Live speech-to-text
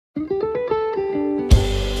Driving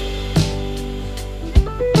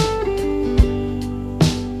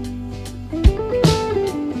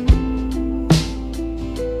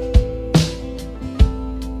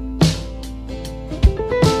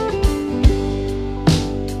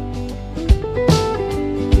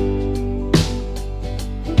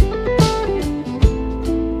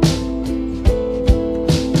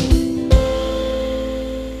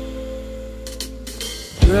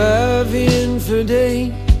for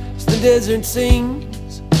days, the desert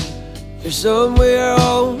sings. You're somewhere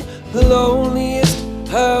on the loneliest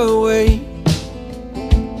highway.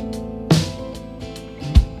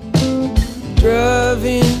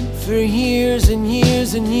 Driving for years and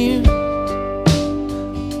years and years.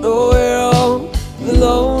 Nowhere on the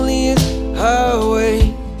loneliest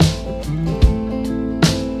highway.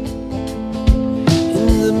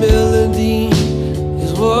 And the melody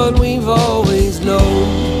is what we've always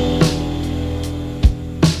known.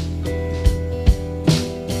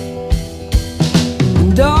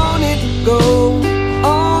 And on it goes,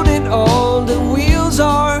 on and on, the wheels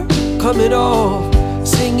are coming off,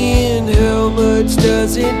 singing, how much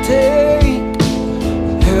does it take?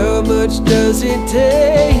 How much does it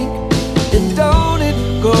take? And on it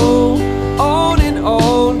go, on and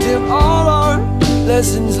on, till all our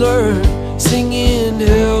lessons learned, singing,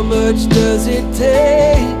 how much does it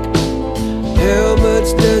take? How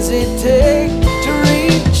much does it take to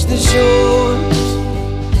reach the shores?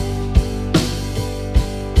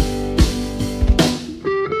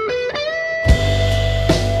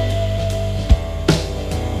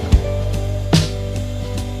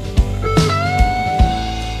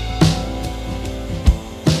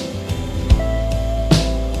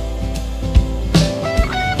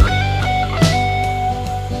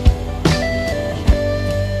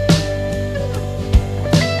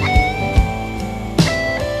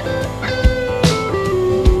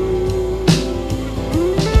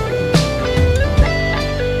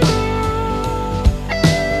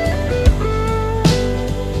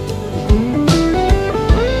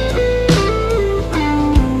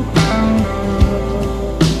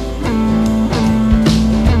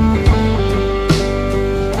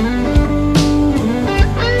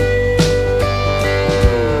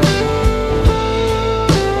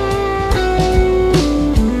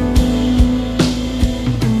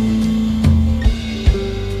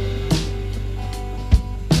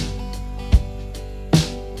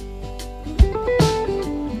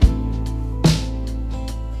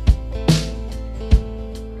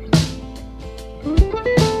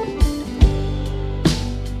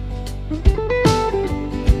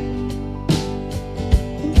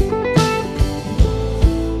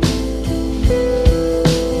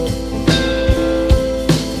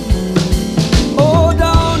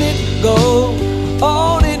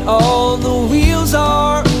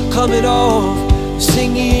 Coming off,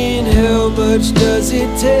 singing, how much does it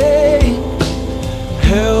take?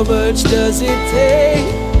 How much does it take?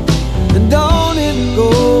 And on and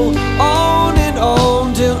go, on and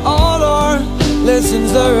on, till all our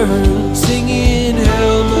lessons learned, singing,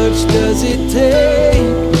 how much does it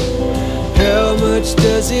take? How much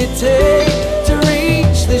does it take to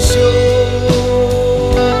reach the shores?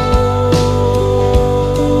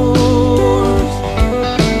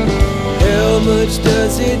 How much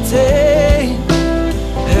does it take?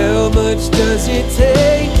 How much does it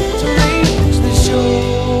take to reach the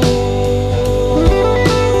shores?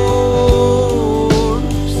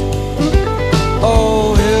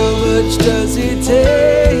 Oh, how much does it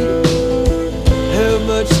take? How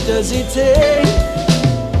much does it take?